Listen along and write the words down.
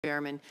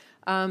Chairman.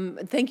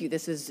 Thank you.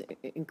 This is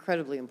an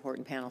incredibly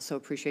important panel, so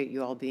appreciate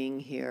you all being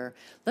here.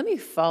 Let me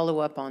follow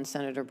up on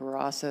Senator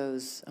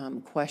Barrasso's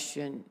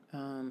question,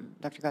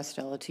 Dr.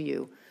 Costello, to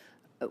you.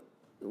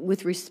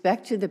 With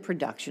respect to the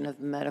production of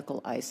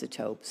medical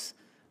isotopes,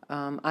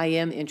 I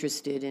am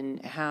interested in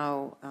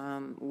how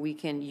we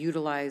can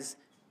utilize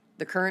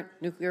the current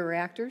nuclear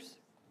reactors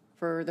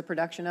for the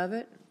production of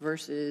it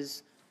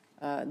versus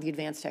the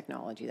advanced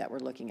technology that we're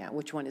looking at.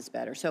 Which one is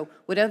better? So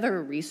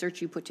whatever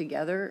research you put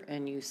together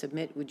and you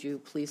submit, would you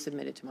please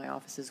submit it to my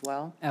office as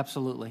well?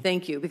 Absolutely.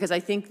 Thank you, because I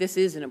think this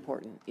is an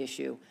important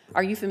issue.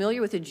 Are you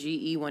familiar with the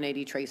GE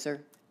 180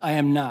 tracer? I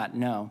am not,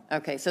 no.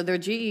 Okay, so the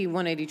GE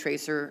 180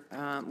 tracer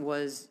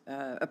was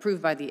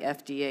approved by the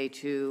FDA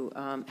to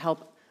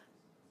help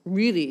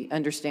really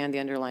understand the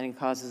underlying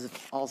causes of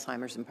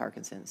Alzheimer's and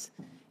Parkinson's.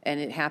 And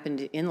it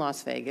happened in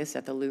Las Vegas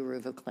at the Lou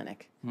Ruva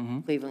Clinic,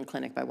 Cleveland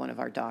Clinic, by one of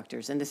our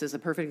doctors. And this is a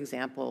perfect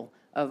example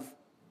of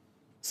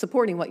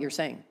supporting what you're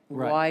saying,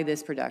 why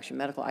this production,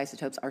 medical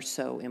isotopes, are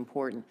so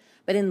important.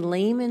 But in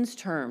layman's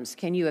terms,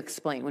 can you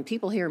explain, when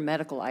people hear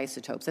medical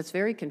isotopes, that's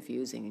very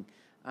confusing,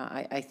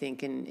 I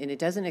think, and it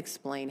doesn't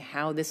explain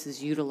how this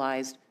is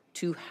utilized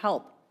to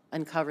help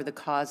uncover the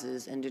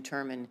causes and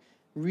determine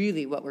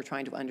really what we're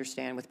trying to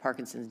understand with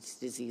Parkinson's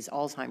disease,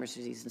 Alzheimer's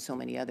disease, and so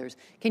many others.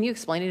 Can you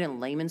explain it in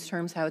layman's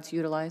terms how it's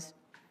utilized?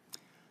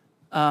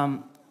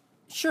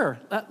 Sure.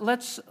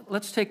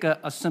 Let's take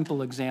a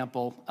simple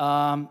example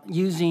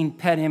using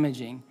PET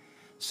imaging.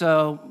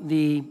 So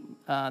the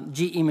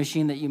GE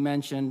machine that you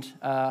mentioned,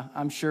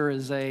 I'm sure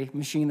is a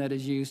machine that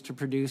is used to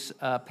produce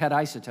PET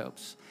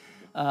isotopes.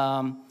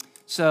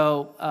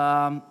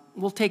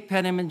 We'll take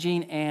PET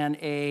imaging and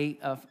a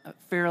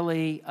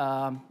fairly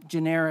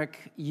generic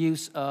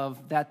use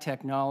of that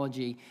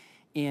technology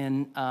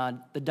in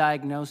the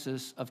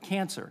diagnosis of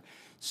cancer.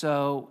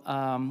 So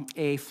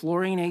a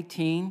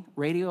fluorine-18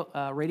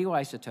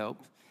 radioisotope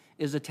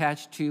is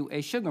attached to a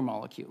sugar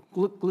molecule,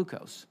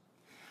 glucose,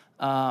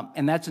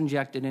 and that's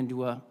injected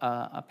into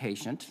a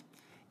patient.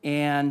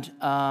 And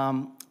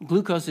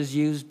glucose is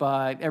used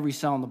by every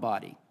cell in the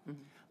body.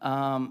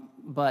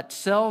 But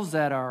cells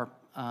that are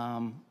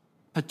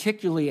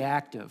particularly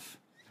active,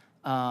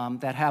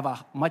 that have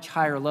a much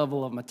higher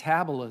level of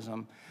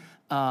metabolism,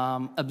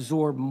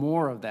 absorb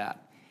more of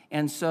that.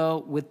 And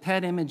so with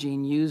PET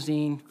imaging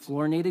using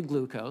fluorinated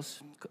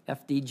glucose,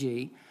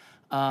 FDG,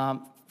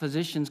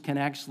 physicians can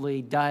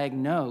actually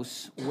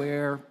diagnose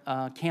where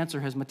cancer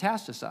has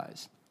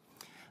metastasized.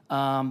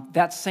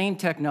 That same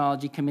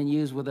technology can be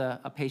used with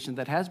a patient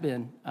that has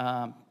been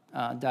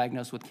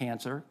diagnosed with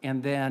cancer,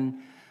 and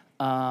then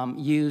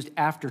used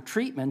after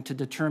treatment to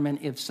determine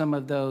if some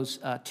of those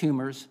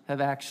tumors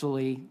have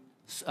actually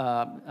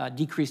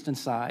decreased in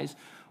size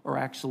or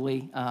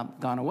actually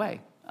gone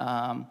away.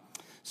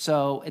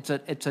 So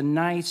it's a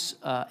nice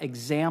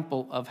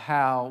example of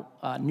how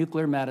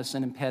nuclear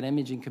medicine and PET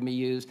imaging can be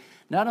used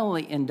not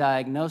only in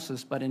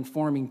diagnosis but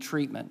informing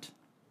treatment.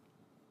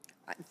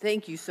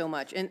 Thank you so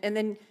much. And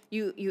then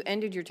you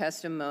ended your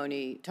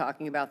testimony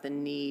talking about the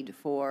need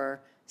for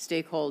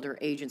stakeholder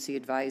agency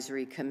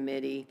advisory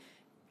committee.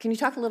 Can you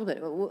talk a little bit,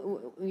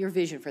 your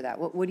vision for that?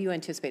 What do you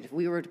anticipate if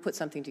we were to put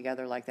something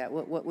together like that?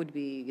 What would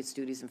be its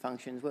duties and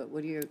functions?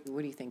 What are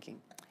you thinking?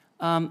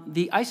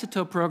 The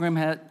isotope program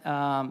had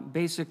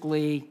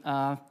basically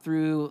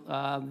through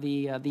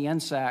the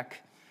NSAC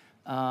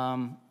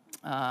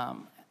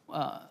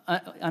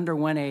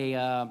underwent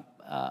an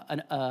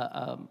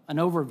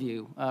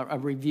overview, a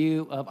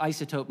review of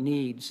isotope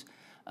needs.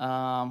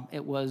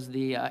 It was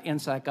the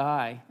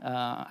NSAC-I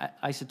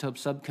isotope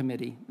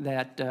subcommittee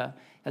that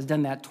has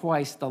done that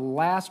twice. The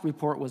last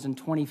report was in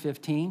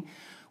 2015.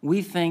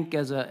 We think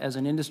as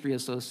an industry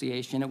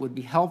association it would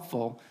be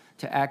helpful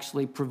to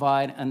actually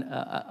provide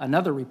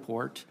another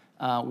report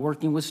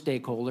working with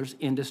stakeholders,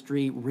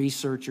 industry,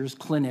 researchers,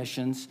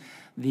 clinicians,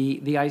 the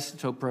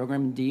isotope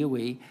program,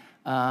 DOE,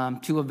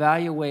 to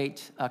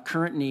evaluate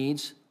current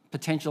needs,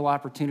 potential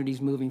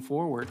opportunities moving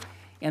forward,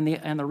 and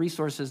the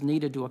resources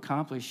needed to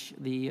accomplish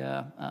the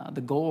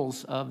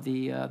goals of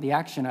the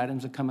action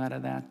items that come out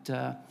of that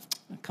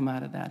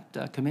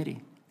committee.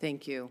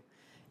 Thank you.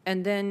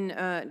 And then,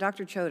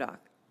 Dr. Chodak,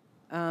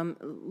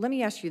 let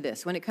me ask you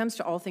this. When it comes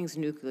to all things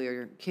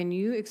nuclear, can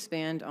you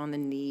expand on the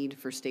need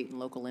for state and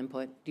local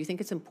input? Do you think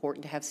it's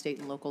important to have state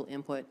and local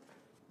input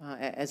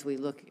as we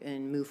look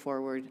and move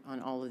forward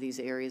on all of these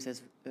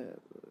areas?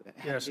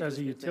 Yes, as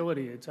a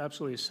utility, it's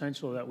absolutely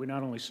essential that we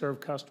not only serve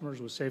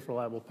customers with safe,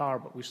 reliable power,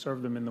 but we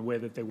serve them in the way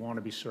that they want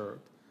to be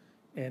served.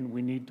 And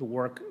we need to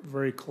work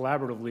very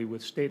collaboratively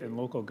with state and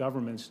local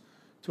governments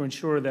to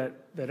ensure that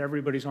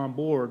everybody's on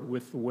board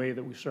with the way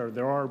that we serve.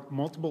 There are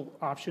multiple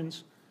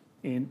options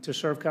to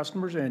serve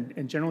customers,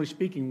 and generally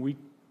speaking,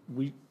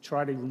 we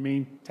try to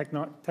remain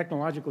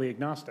technologically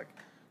agnostic.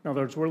 In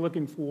other words, we're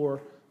looking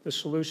for the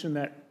solution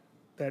that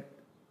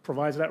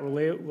provides that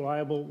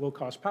reliable,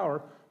 low-cost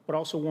power, but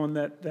also one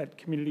that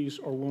communities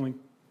are willing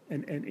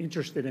and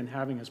interested in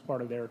having as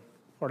part of their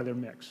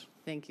mix.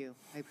 Thank you.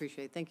 I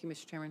appreciate it. Thank you,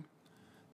 Mr. Chairman.